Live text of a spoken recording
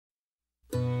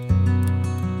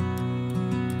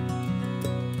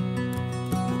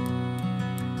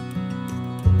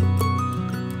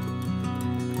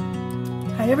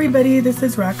everybody, this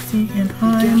is Roxy and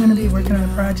I'm going to be working on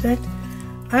a project.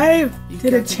 I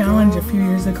did a challenge a few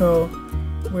years ago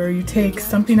where you take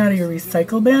something out of your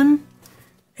recycle bin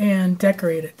and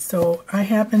decorate it. So I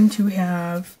happen to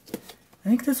have, I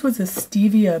think this was a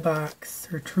stevia box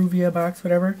or Truvia box,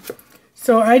 whatever.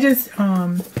 So I just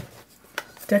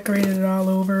decorated it all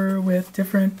over with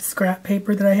different scrap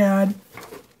paper that I had.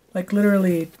 Like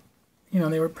literally, you know,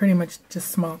 they were pretty much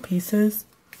just small pieces.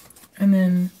 And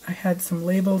then I had some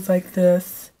labels like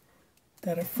this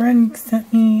that a friend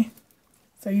sent me.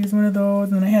 So I used one of those.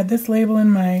 And then I had this label in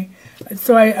my...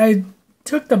 So I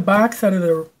took the box out of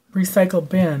the recycle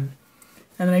bin.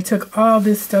 And then I took all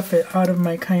this stuff out of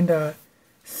my kind of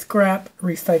scrap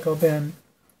recycle bin.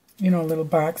 You know, a little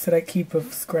box that I keep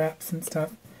of scraps and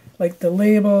stuff. Like the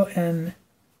label and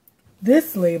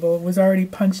this label was already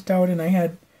punched out. And I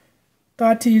had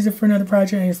thought to use it for another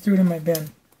project. And I just threw it in my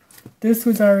bin. This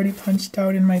was already punched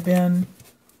out in my bin.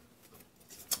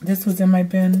 This was in my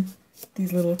bin.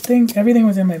 These little things, everything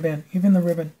was in my bin, even the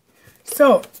ribbon.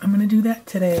 So I'm going to do that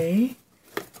today.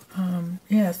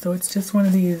 Yeah, so it's just one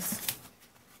of these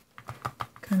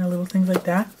kind of little things like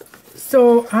that.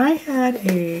 So I had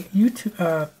a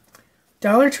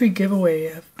Dollar Tree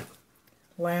giveaway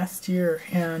last year,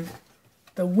 and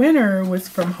the winner was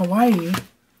from Hawaii,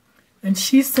 and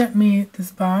she sent me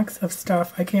this box of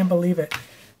stuff. I can't believe it.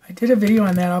 I did a video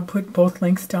on that. I'll put both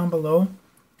links down below.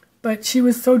 But she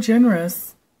was so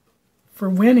generous for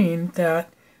winning that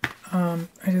I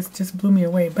just blew me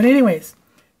away. But anyways,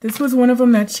 this was one of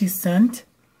them that she sent.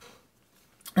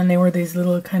 And they were these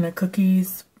little kind of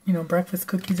cookies, you know, breakfast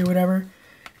cookies or whatever.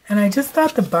 And I just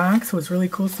thought the box was really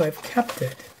cool, so I've kept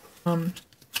it. I'm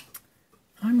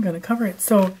going to cover it.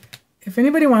 So if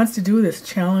anybody wants to do this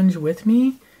challenge with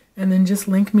me, and then just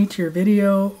link me to your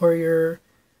video or your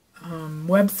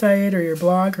website or your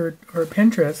blog or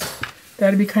Pinterest,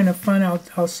 that'd be kind of fun.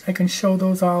 I can show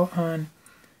those all on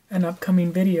an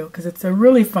upcoming video because it's a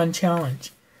really fun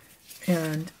challenge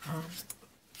and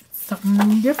it's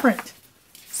something different.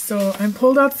 So I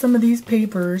pulled out some of these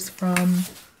papers from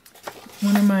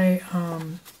one of my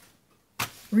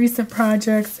recent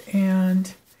projects,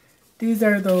 and these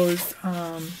are those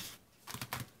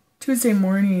Tuesday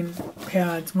morning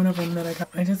pads, one of them that I got.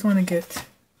 I just want to get,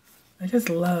 I just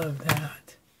love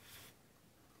that.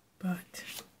 But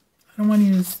I don't want to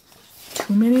use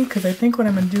too many because I think what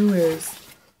I'm going to do is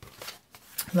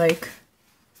like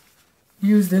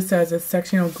use this as a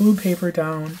section, you know, glue paper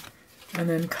down and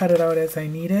then cut it out as I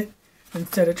need it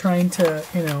instead of trying to,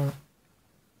 you know,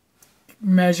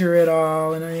 measure it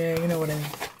all and you know what I mean.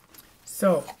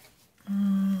 So,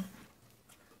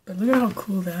 but look at how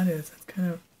cool that is. It's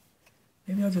kind of,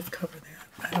 maybe I'll just cover that.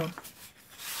 I don't,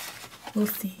 we'll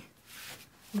see.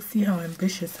 We'll see how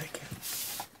ambitious I can.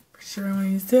 For sure I want to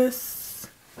use this.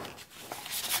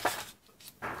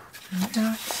 And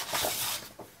that.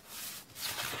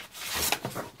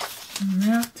 And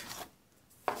that.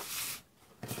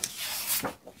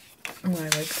 Oh, I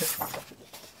like this.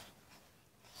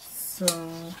 So,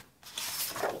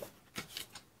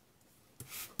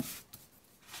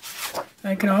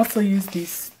 I can also use these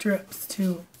strips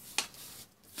too.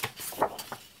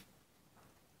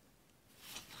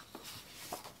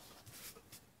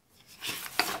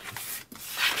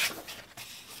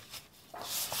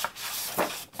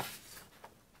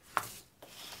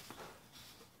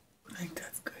 I think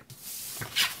that's good.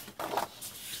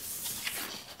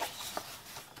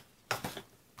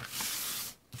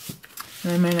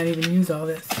 And I might not even use all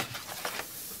this.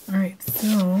 Alright,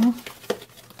 so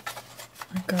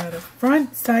I've got a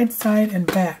front, side, and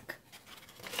back,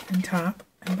 and top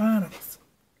and bottoms.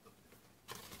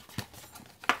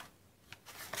 I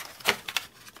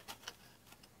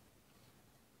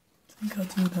think I'll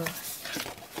do the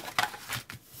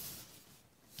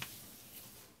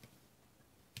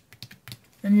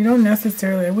and you don't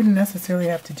necessarily, I wouldn't necessarily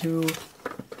have to do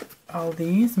all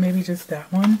these, maybe just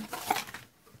that one.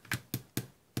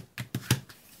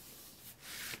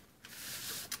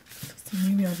 So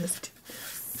maybe I'll just do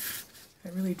this. I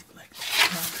really do like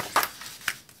this.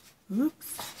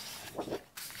 Oops.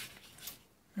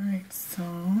 Alright, so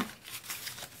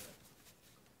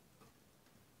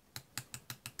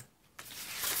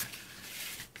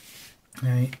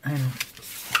alright, I know.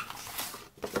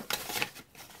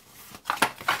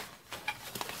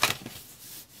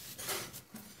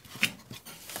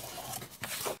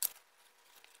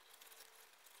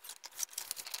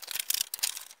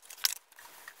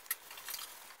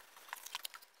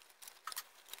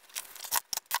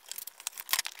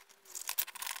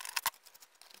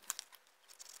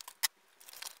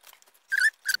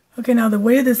 Okay, now the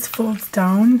way this folds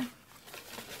down,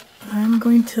 I'm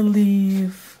going to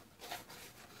leave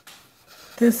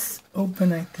this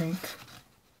open, I think.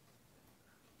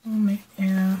 Oh,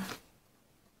 yeah.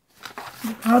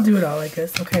 I'll do it all, I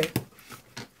guess. Okay.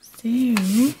 See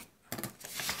you.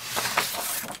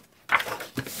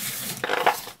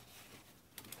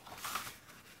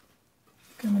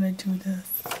 I'm going to do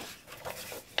this.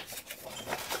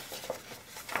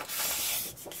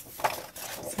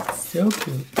 It's so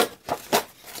cute.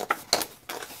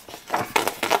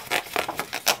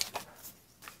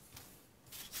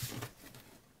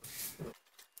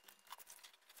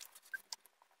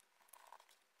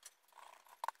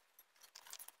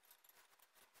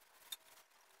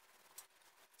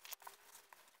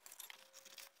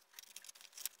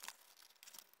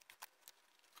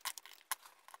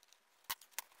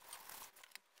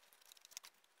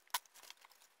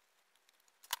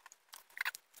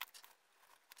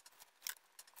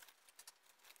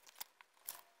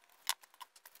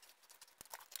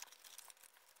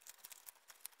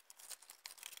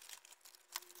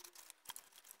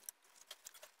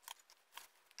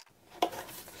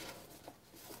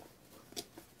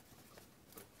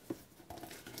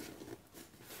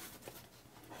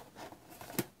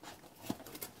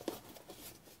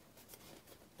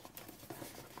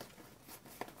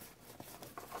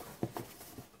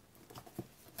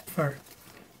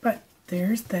 But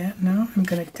there's that. Now I'm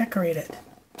going to decorate it.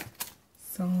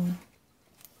 So,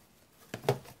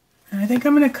 and I think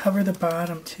I'm going to cover the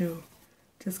bottom too,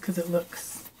 just because it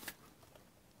looks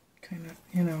kind of,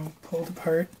 you know, pulled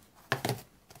apart.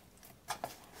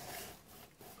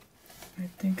 I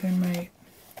think I might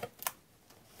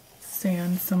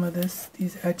sand some of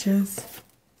these edges.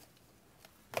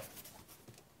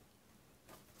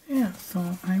 Yeah,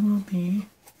 so I will be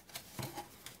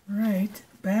right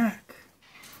back.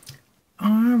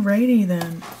 Alrighty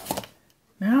then.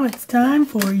 Now it's time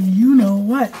for you know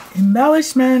what,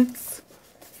 embellishments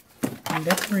and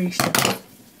decoration.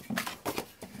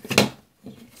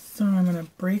 So I'm gonna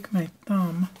break my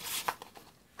thumb.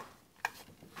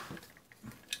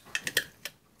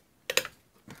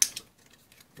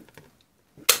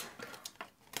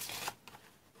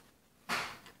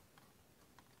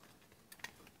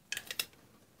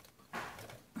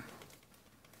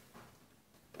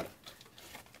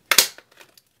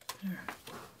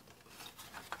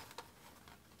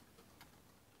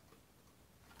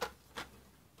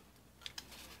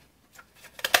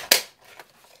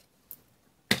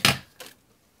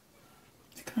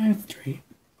 Kind of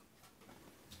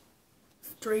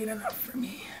straight enough for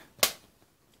me.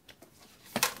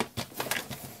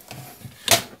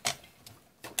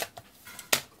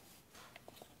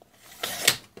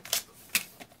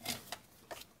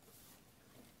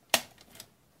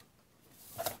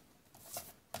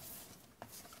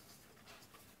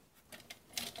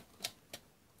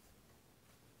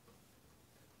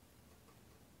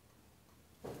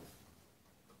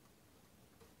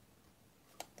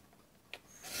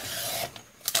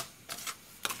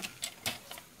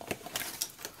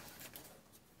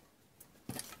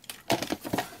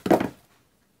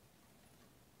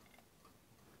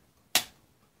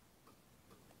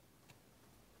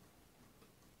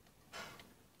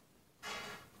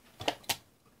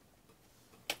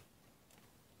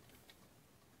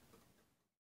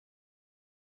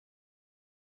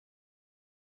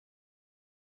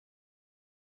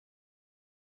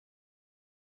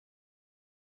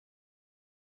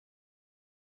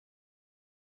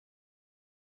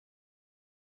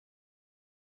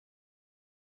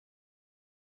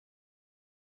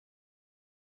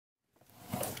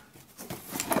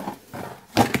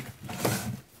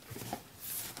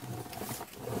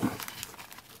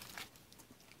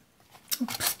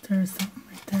 Oops, there's something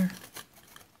right there.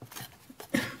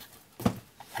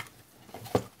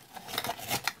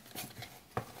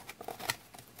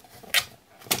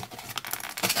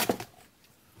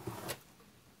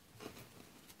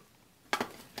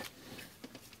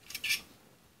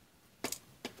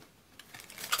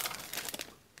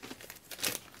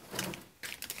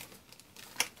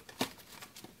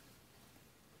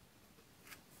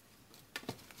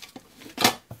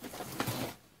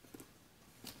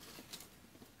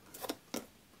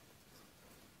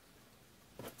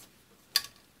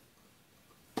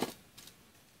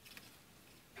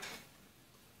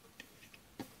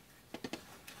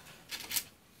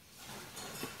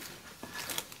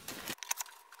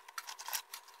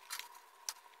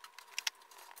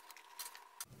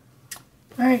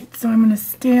 Alright, so I'm going to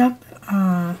stamp.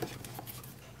 I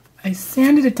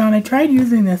sanded it down. I tried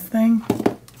using this thing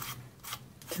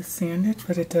to sand it,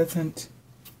 but it doesn't.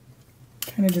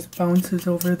 Kind of just bounces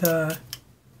over the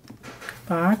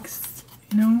box,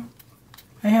 you know.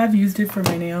 I have used it for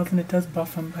my nails and it does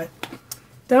buff them, but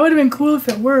that would have been cool if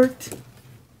it worked.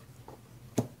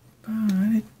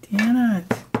 But it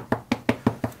didn't.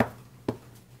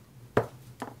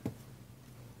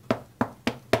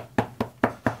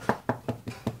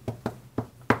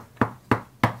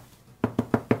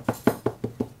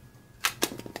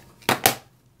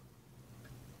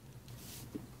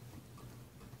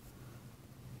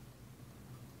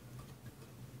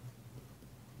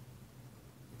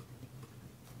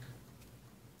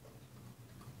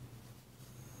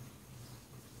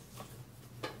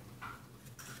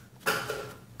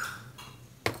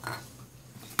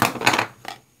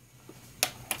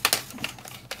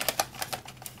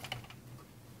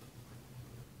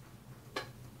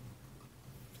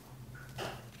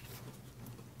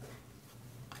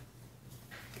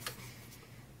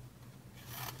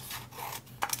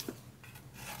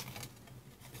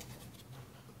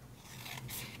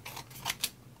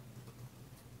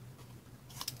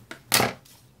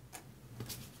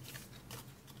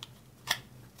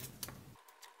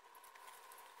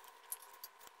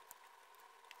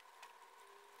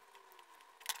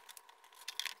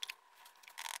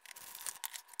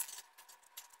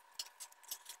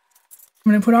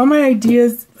 I'm going to put all my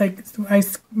ideas, like I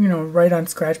write on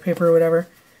scratch paper or whatever.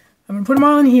 I'm going to put them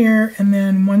all in here, and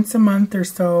then once a month or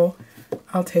so,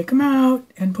 I'll take them out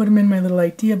and put them in my little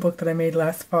idea book that I made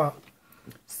last fall.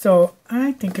 So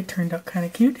I think it turned out kind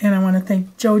of cute, and I want to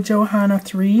thank JoJo Hana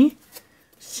 3.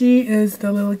 She is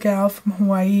the little gal from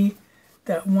Hawaii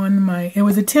that won it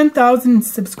was a 10,000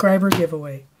 subscriber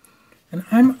giveaway. And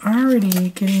I'm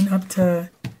already getting up to,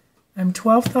 I'm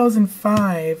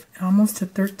 12,005, almost to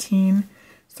 13.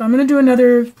 So I'm going to do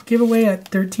another giveaway at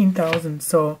 13,000.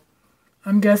 So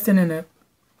I'm guessing in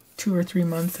 2 or 3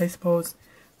 months, I suppose.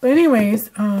 But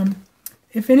anyways,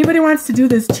 if anybody wants to do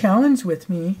this challenge with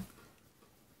me,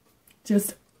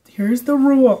 just here's the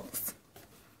rules.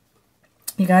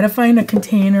 You got to find a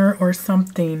container or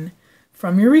something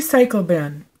from your recycle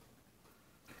bin.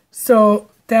 So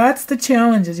that's the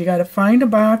challenge, is you got to find a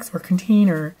box or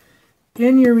container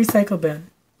in your recycle bin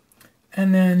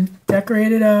and then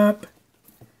decorate it up,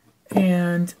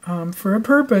 and for a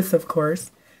purpose, of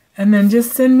course, and then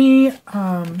just send me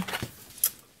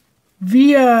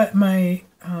via my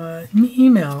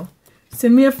email,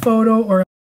 send me a photo or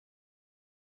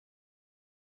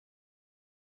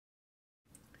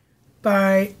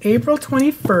by April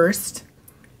 21st.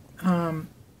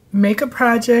 Make a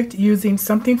project using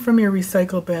something from your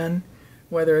recycle bin,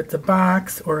 whether it's a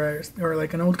box or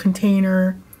like an old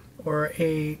container or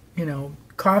a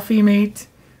coffee mate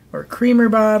or creamer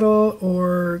bottle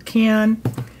or can,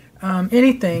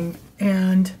 anything,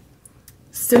 and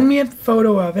send me a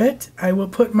photo of it. I will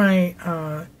put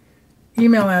my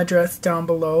email address down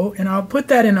below, and I'll put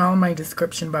that in all my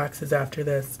description boxes after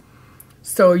this,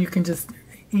 so you can just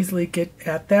easily get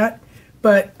at that.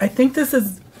 But I think this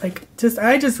is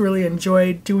I just really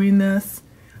enjoyed doing this.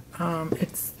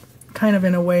 It's kind of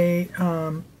in a way,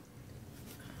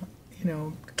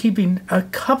 keeping a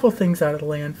couple things out of the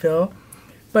landfill,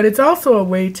 but it's also a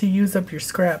way to use up your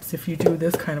scraps if you do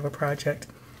this kind of a project.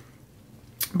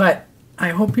 But I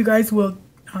hope you guys will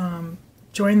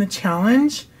join the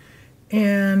challenge,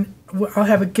 and I'll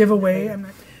have a giveaway.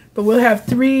 But we'll have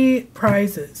 3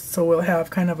 prizes, so we'll have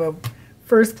kind of a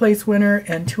first place winner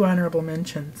and 2 honorable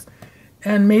mentions.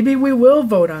 And maybe we will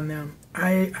vote on them.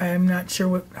 I'm not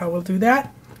sure how we'll do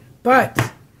that.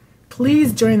 But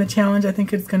please join the challenge. I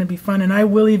think it's going to be fun. And I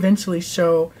will eventually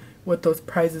show what those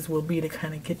prizes will be to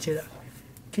kind of get you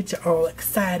all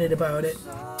excited about it.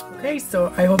 Okay,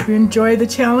 so I hope you enjoy the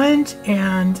challenge.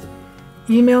 And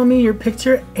email me your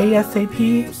picture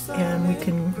ASAP. And we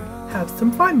can have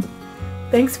some fun.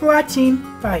 Thanks for watching.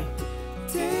 Bye.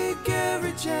 Take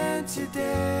every chance you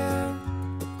dare.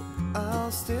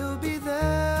 I'll still be there.